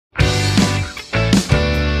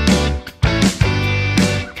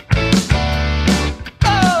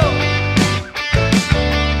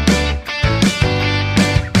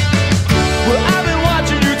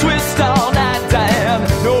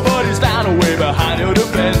behind your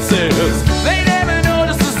defenses. They never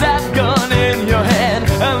notice the zap gun in your hand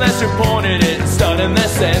unless you're pointing it and stunning their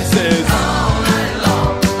senses. All night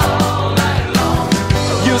long, all night long.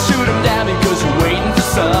 You'll shoot them down because you're waiting for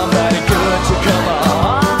somebody good to come on.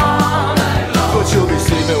 All night long. But you'll be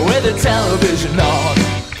sleeping with the television on.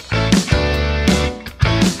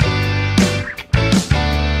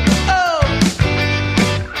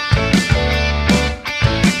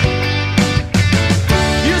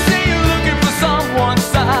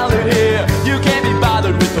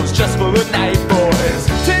 Just for the night, boys.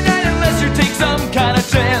 Tonight, unless you take some kind of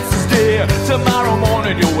chances, dear. Tomorrow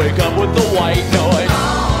morning, you'll wake up with the white noise.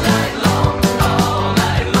 All night long, all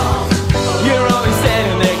night long. You're only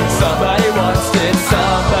standing there because somebody once did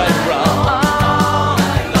somebody wrong. All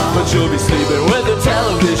night long. But you'll be sleeping with the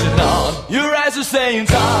television on. Your eyes are saying,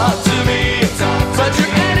 talk to me. But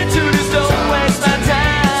your attitude is don't waste my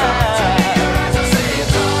time.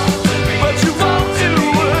 But you won't do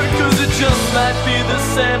work because it just might be the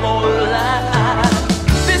same old lie.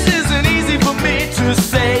 This isn't easy for me to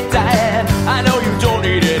say, Diane. I know you don't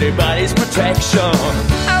need anybody's protection.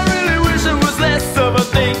 I really wish I was less of a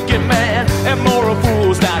thinking man and more a fool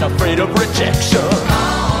who's not afraid of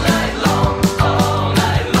rejection.